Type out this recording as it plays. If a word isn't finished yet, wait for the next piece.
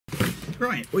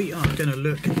Right, we are going to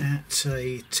look at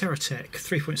a Terratek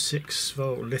 3.6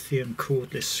 volt lithium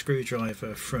cordless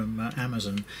screwdriver from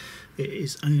Amazon. It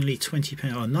is only £20,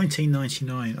 or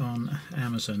 $19.99 on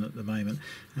Amazon at the moment,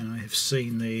 and I have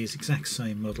seen these exact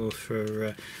same model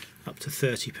for up to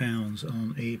 £30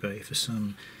 on eBay for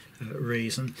some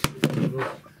reason. We'll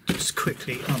just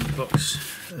quickly unbox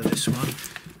this one.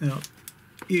 Now,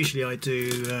 usually I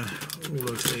do all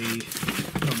of the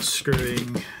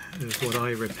unscrewing of what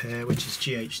I repair, which is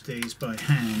GHDs by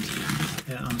hand.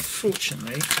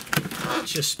 Unfortunately, I've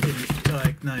just been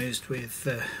diagnosed with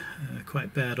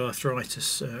quite bad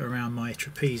arthritis around my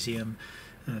trapezium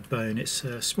bone. It's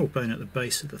a small bone at the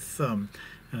base of the thumb,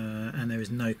 and there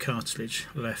is no cartilage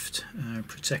left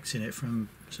protecting it from,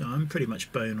 so I'm pretty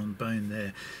much bone on bone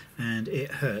there, and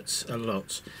it hurts a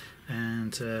lot.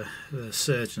 And the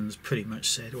surgeons pretty much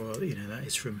said, well, you know, that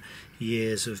is from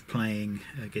years of playing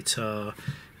guitar.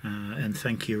 And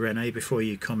thank you, Renee, before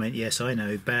you comment, yes, I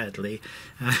know, badly.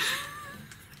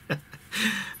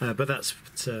 But that's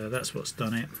what's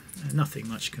done it. Nothing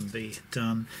much can be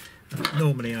done.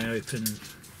 Normally I open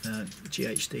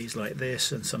GHDs like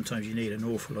this, and sometimes you need an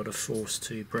awful lot of force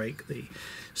to break the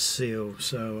seal,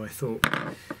 so I thought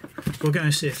we'll go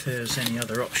and see if there's any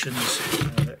other options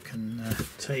that can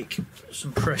take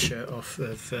some pressure off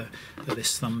of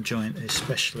this thumb joint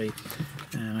especially,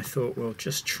 and I thought we'll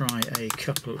just try a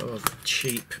couple of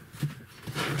cheap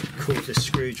cordless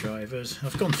screwdrivers.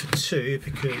 I've gone for two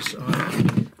because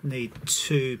I need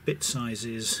two bit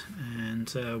sizes, and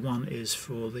one is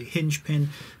for the hinge pin,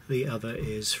 the other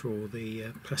is for the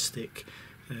plastic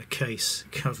case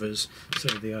covers. So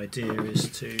the idea is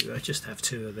to just have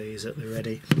two of these at the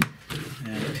ready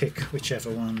and pick whichever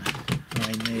one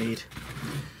I need.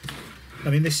 I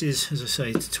mean, this is, as I say,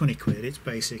 it's 20 quid, it's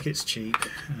basic, it's cheap,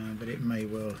 but it may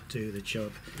well do the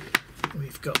job.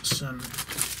 We've got some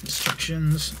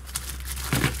instructions,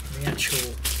 the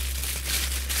actual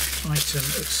item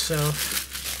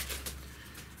itself,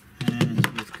 and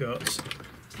we've got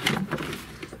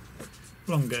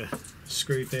longer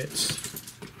screw bits,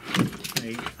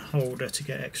 a holder to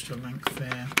get extra length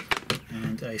there,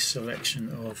 and a selection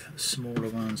of smaller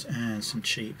ones and some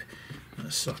cheap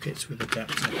sockets with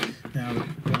adapter. Now,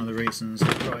 one of the reasons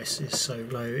the price is so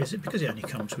low is it because it only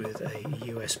comes with a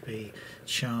USB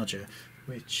charger,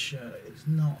 which is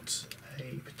not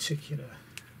a particular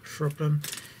problem.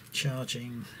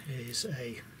 Charging is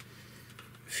a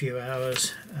few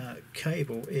hours.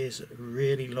 Cable is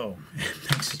really long.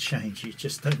 It makes a change, you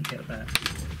just don't get that.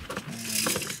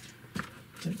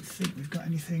 Don't think we've got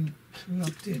anything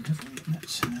plugged in, have we?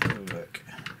 Let's have a look.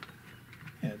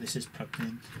 Yeah, this is plugged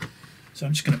in. So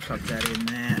I'm just going to plug that in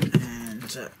there,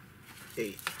 and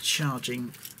the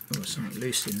charging, oh, something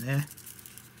loose in there.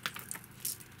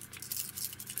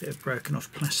 Bit of broken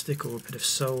off plastic or a bit of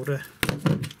solder.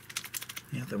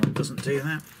 The other one doesn't do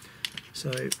that.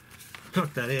 So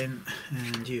plug that in,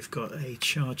 and you've got a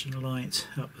charging light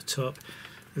up the top.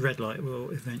 The red light will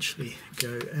eventually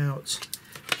go out.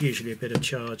 Usually a bit of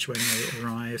charge when they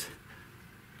arrive.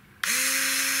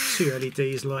 Two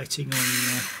LEDs lighting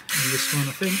on this one,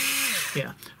 I think.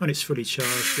 Yeah, when it's fully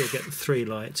charged you'll get the 3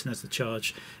 lights, and as the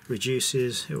charge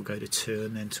reduces it will go to 2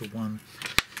 and then to 1.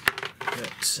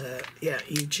 But yeah,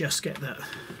 you just get that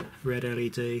red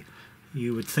LED.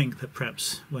 You would think that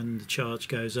perhaps when the charge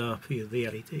goes up the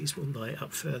LEDs will light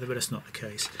up further, but that's not the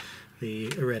case. The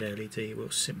red LED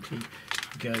will simply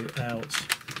go out.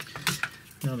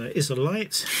 Now, there is a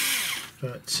light,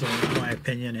 but in my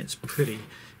opinion it's pretty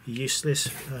useless.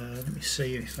 Let me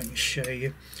see if I can show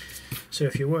you. So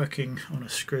if you're working on a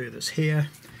screw that's here,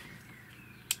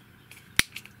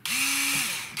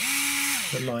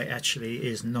 the light actually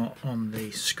is not on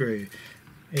the screw.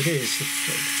 It is, the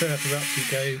further up you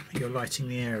go, you're lighting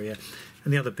the area.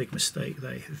 And the other big mistake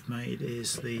they have made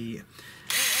is the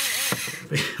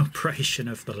operation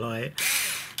of the light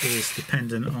is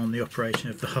dependent on the operation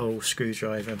of the whole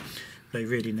screwdriver. They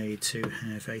really need to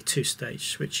have a 2-stage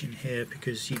switch in here,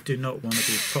 because you do not want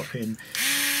to be popping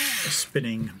a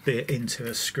spinning bit into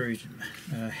a screw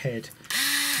head.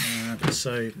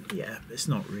 So yeah, it's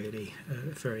not really a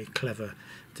very clever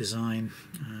design.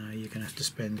 You're going to have to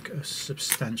spend a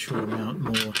substantial amount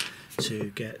more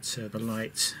to get the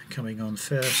light coming on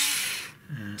first,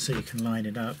 so you can line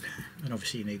it up, and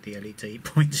obviously you need the LED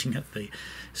pointing at the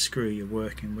screw you're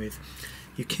working with.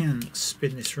 You can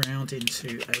spin this round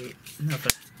into another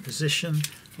position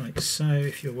like so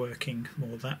if you're working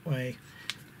more that way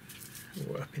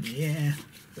or up in the air,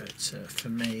 but for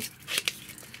me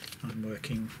I'm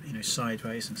working, you know,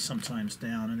 sideways and sometimes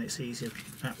down, and it's easier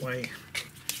that way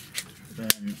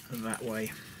than that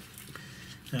way.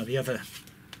 Now, the other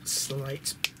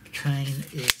slight pain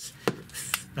is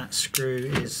that screw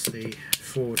is the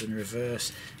forward and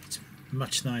reverse. It's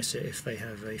much nicer if they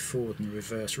have a forward and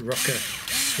reverse rocker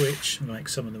switch like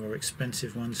some of the more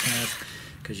expensive ones have,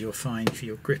 because you'll find if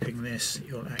you're gripping this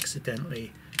you'll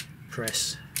accidentally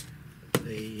press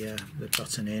the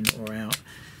button in or out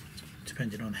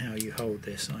depending on how you hold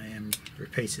this. I am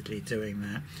repeatedly doing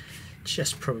that.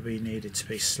 Just probably needed to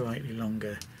be slightly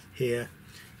longer here,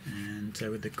 and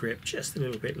with the grip just a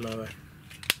little bit lower,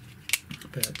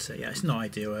 but yeah, it's not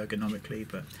ideal ergonomically,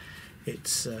 but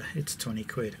it's 20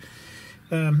 quid.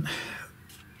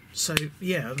 So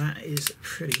yeah, that is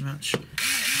pretty much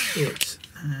it.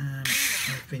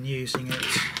 I've been using it,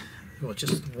 well,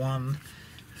 just one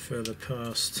for the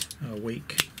past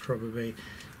week probably.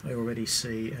 I already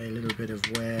see a little bit of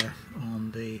wear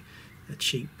on the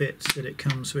cheap bits that it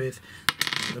comes with.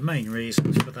 The main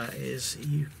reason for that is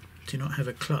you do not have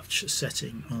a clutch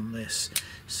setting on this,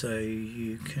 so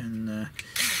you can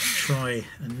try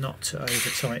not to over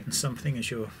tighten something as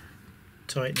you're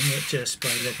tightening it just by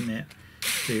letting it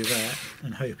do that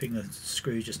and hoping the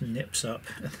screw just nips up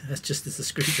just as the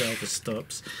screwdriver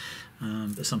stops,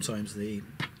 but sometimes the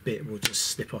bit will just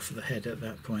slip off of the head at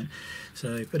that point.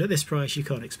 So, but at this price you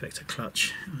can't expect a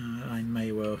clutch. I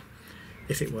may well,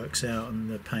 if it works out and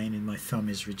the pain in my thumb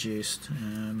is reduced,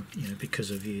 you know,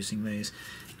 because of using these,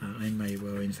 I may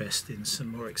well invest in some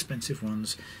more expensive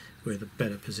ones with a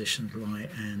better positioned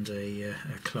light and a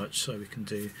clutch, so we can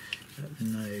do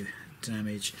no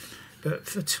damage. But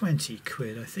for 20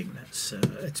 quid, I think it's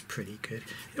pretty good.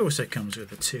 It also comes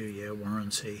with a 2-year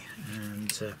warranty,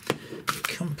 and the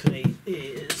company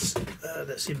is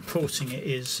that's importing it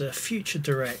is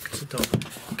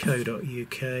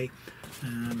futuredirect.co.uk.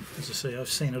 As I say, I've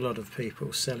seen a lot of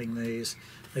people selling these.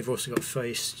 They've also got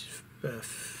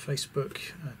Facebook,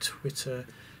 Twitter,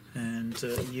 and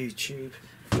YouTube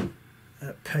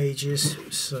pages.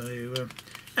 So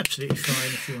absolutely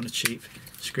fine if you want a cheap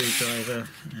screwdriver,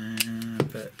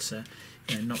 but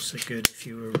you know, not so good if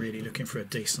you were really looking for a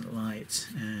decent light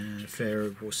and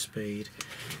variable speed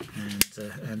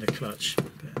and a clutch.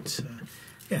 But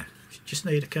yeah, you just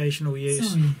need occasional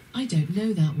use. Sorry, I don't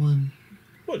know that one.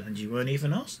 Well, and you weren't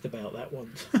even asked about that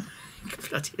one.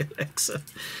 Bloody Alexa.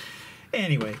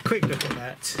 Anyway, quick look at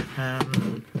that.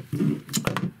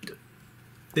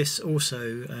 This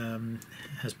also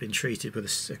has been treated with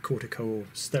a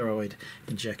corticosteroid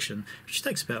injection, which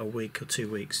takes about a week or 2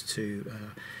 weeks to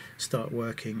start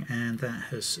working, and that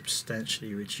has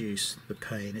substantially reduced the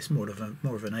pain. It's more of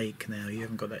an ache now. You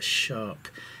haven't got that sharp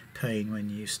pain when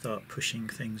you start pushing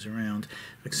things around.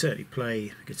 I can certainly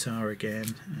play guitar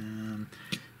again,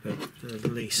 but the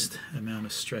least amount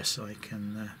of stress I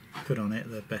can put on it,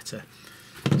 the better.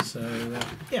 So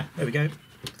yeah, there we go.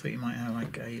 Thought you might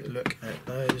like a look at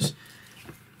those.